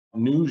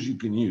news you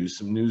can use,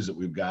 some news that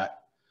we've got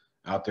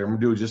out there. I'm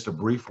gonna do just a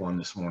brief one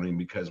this morning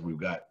because we've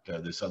got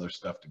this other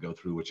stuff to go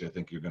through, which I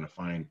think you're gonna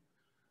find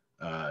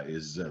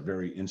is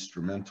very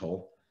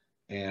instrumental.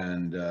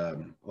 And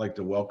I'd like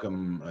to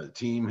welcome the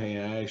team. Hey,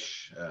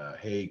 Ash.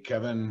 Hey,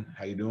 Kevin.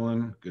 How you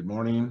doing? Good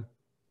morning.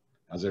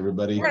 How's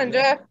everybody? Morning,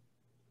 Jeff.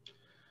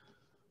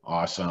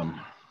 Awesome.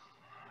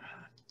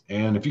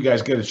 And if you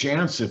guys get a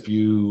chance, if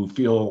you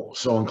feel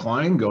so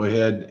inclined, go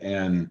ahead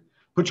and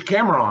put your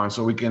camera on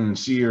so we can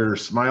see your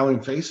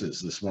smiling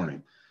faces this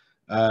morning.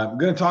 I'm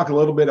going to talk a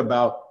little bit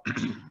about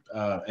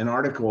an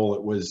article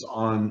that was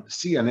on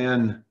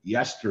CNN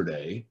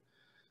yesterday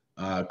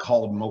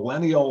called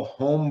Millennial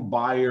Home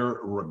Buyer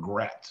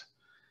Regret.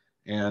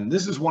 And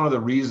this is one of the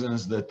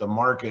reasons that the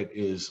market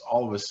is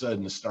all of a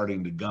sudden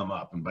starting to gum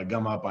up. And by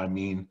gum up, I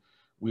mean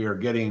we are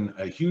getting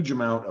a huge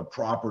amount of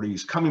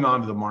properties coming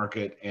onto the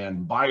market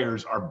and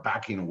buyers are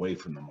backing away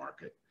from the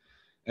market.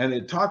 And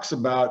it talks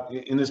about,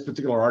 in this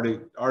particular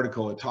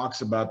article, it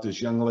talks about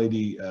this young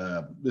lady,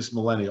 this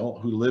millennial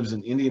who lives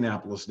in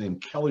Indianapolis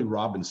named Kelly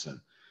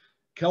Robinson.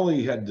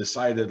 Kelly had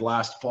decided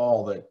last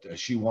fall that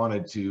she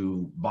wanted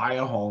to buy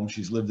a home.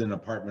 She's lived in an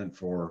apartment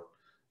for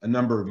a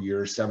number of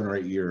years, 7 or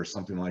 8 years,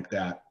 something like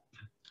that.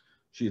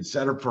 She had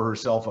set up for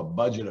herself a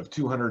budget of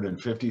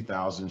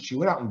 $250,000. She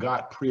went out and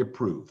got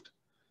pre-approved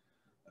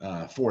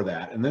for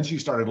that. And then she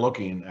started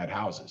looking at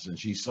houses, and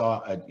she saw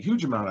a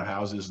huge amount of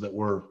houses that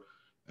were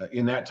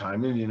in that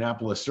time,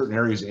 Indianapolis, certain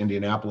areas of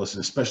Indianapolis,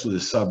 and especially the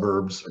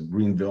suburbs,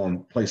 Greenville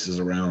and places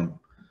around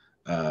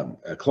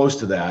close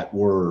to that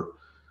were,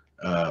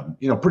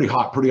 pretty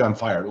hot, pretty on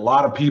fire. A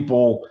lot of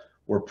people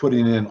were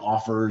putting in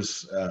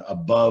offers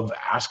above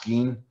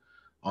asking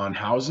on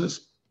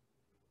houses.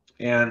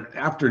 And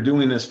after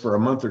doing this for a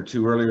month or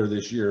two earlier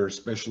this year,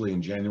 especially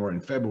in January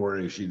and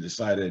February, she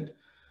decided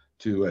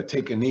to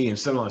take a knee and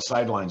sit on the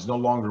sidelines, no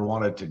longer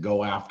wanted to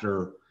go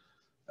after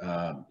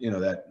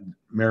that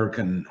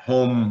American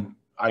home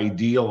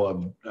ideal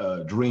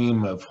of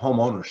dream of home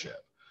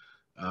ownership.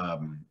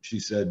 She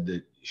said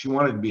that she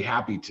wanted to be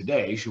happy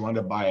today. She wanted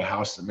to buy a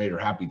house that made her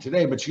happy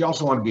today, but she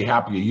also wanted to be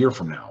happy a year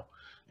from now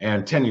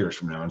and 10 years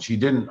from now. And she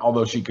didn't,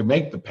 although she could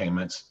make the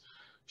payments,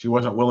 she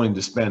wasn't willing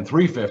to spend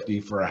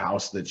 $350 for a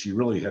house that she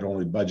really had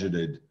only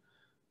budgeted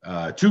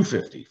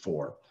 $250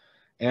 for.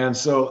 And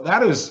so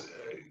that is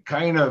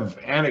kind of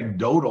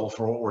anecdotal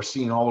for what we're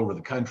seeing all over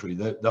the country.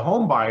 The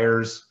home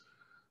buyers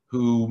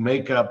who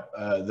make up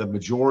the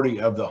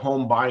majority of the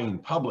home buying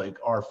public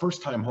are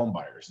first-time home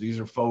buyers. These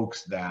are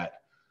folks that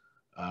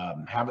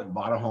haven't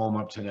bought a home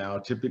up to now.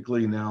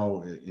 Typically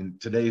now in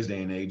today's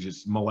day and age,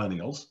 it's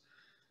millennials.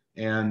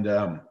 And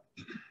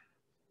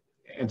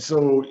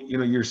so,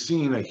 you're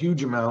seeing a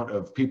huge amount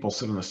of people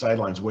sit on the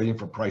sidelines waiting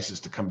for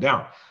prices to come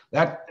down.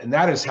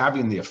 That is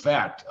having the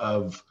effect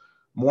of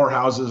more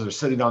houses are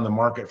sitting on the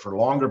market for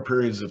longer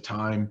periods of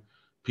time.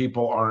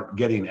 People aren't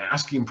getting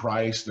asking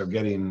price. They're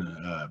getting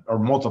or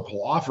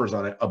multiple offers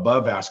on it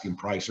above asking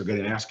price, or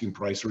getting asking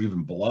price or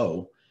even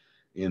below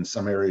in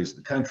some areas of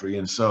the country.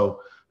 And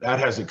so that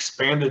has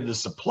expanded the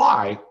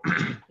supply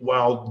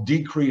while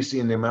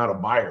decreasing the amount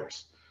of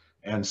buyers.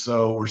 And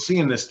so we're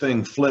seeing this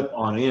thing flip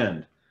on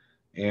end.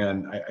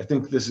 And I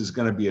think this is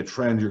going to be a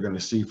trend you're going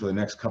to see for the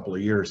next couple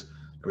of years.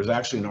 There was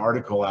actually an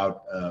article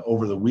out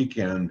over the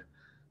weekend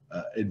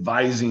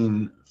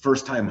advising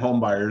first-time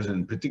homebuyers,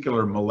 in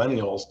particular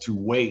millennials, to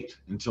wait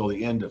until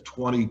the end of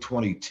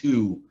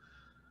 2022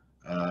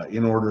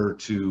 in order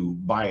to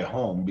buy a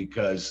home,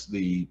 because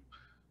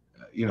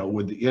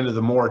with the end of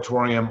the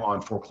moratorium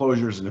on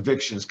foreclosures and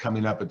evictions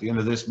coming up at the end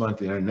of this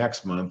month and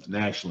next month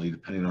nationally,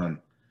 depending on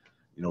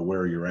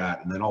where you're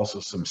at, and then also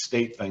some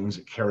state things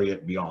that carry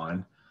it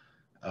beyond.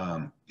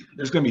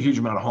 There's going to be a huge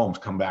amount of homes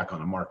come back on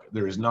the market.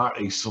 There is not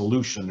a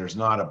solution. There's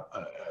not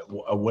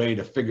a way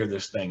to figure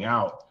this thing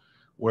out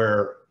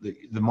where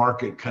the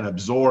market can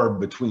absorb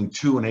between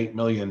 2 and 8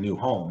 million new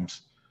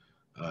homes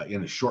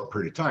in a short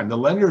period of time. The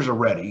lenders are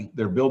ready.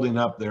 They're building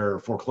up their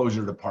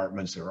foreclosure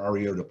departments, their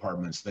REO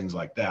departments, things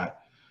like that.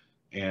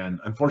 And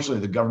unfortunately,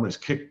 the government's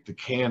kicked the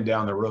can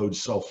down the road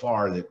so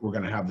far that we're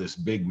going to have this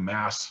big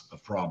mass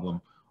of problem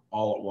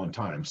all at one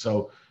time.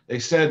 So they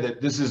said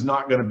that this is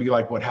not going to be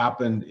like what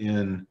happened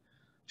in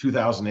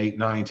 2008,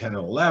 9, 10, and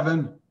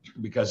 11,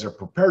 because they're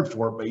prepared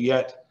for it. But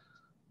yet,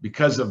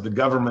 because of the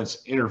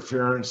government's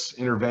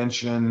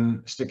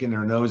intervention, sticking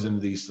their nose into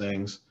these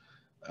things,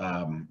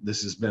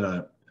 this is going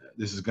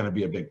to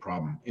be a big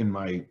problem in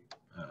my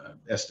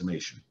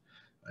estimation.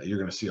 You're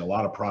going to see a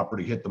lot of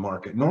property hit the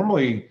market.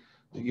 Normally,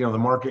 the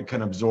market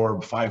can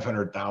absorb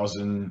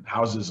 500,000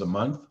 houses a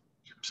month,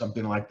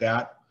 something like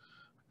that.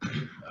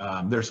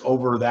 There's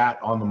over that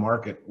on the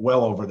market,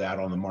 well over that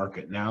on the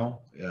market now.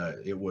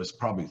 It was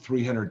probably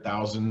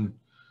 300,000,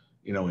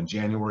 in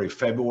January,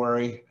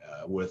 February,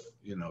 with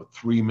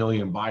 3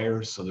 million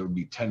buyers. So there would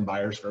be 10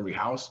 buyers for every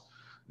house.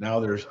 Now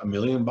there's 1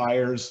 million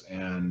buyers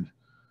and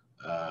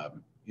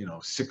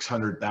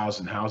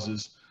 600,000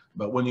 houses.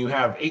 But when you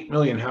have 8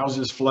 million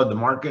houses flood the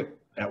market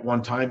at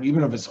one time,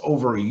 even if it's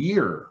over a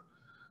year,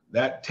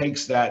 that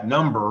takes that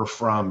number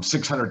from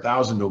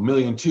 600,000 to 1.2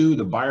 million.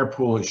 The buyer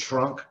pool has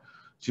shrunk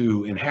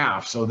to in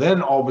half. So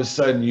then all of a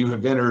sudden you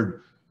have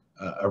entered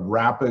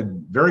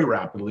very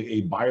rapidly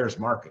a buyer's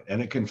market,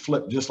 and it can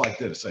flip just like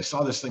this. I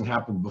saw this thing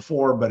happen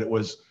before, but it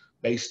was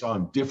based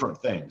on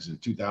different things in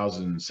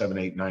 2007,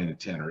 8, 9, and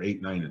 10, or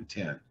 8, 9, and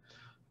 10.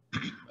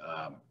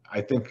 I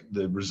think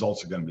the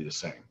results are going to be the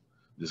same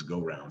this go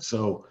round.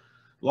 So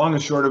long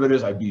and short of it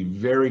is, I'd be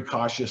very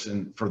cautious.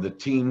 And for the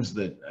teams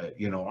that,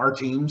 our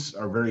teams,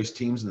 our various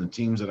teams and the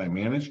teams that I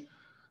manage,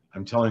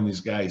 I'm telling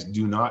these guys,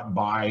 do not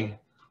buy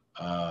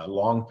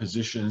long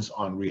positions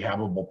on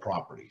rehabable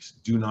properties.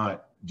 Do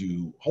not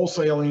do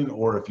wholesaling,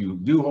 or if you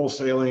do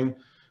wholesaling,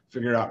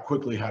 figure out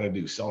quickly how to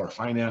do seller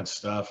finance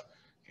stuff.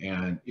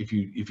 And if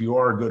you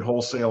are a good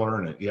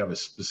wholesaler and you have a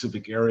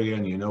specific area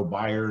and you know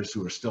buyers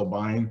who are still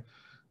buying,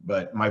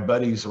 but my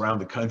buddies around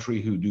the country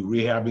who do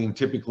rehabbing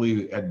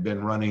typically had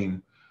been running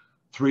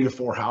 3 to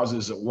 4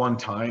 houses at one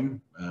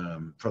time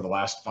for the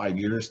last 5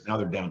 years. Now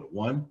they're down to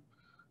 1.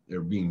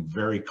 They're being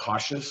very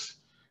cautious.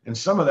 And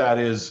some of that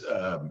is,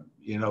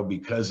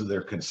 because of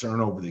their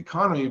concern over the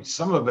economy.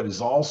 Some of it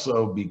is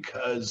also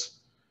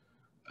because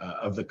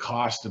of the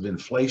cost of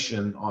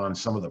inflation on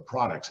some of the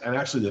products, and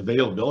actually the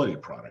availability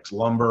of products,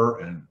 lumber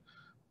and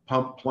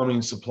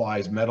plumbing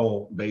supplies,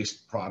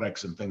 metal-based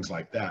products and things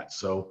like that.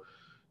 So,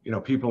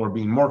 people are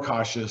being more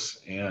cautious.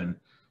 And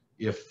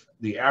if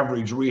the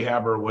average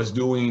rehabber was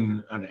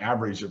doing an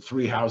average of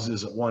 3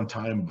 houses at one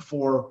time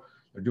before,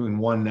 they're doing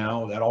 1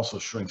 now, that also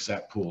shrinks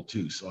that pool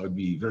too. So I'd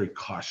be very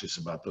cautious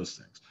about those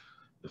things.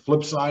 The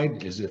flip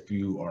side is, if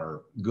you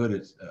are good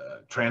at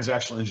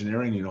transactional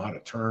engineering, you know how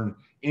to turn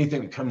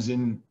anything that comes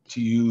in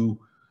to you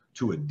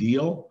to a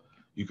deal,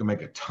 you can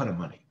make a ton of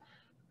money.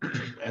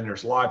 And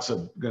there's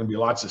going to be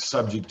lots of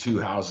subject to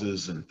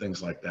houses and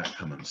things like that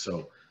coming.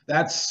 So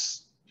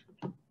that's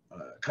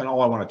kind of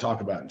all I want to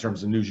talk about in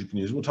terms of news you can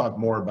use. We'll talk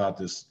more about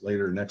this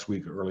later this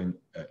week or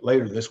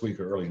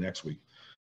early next week.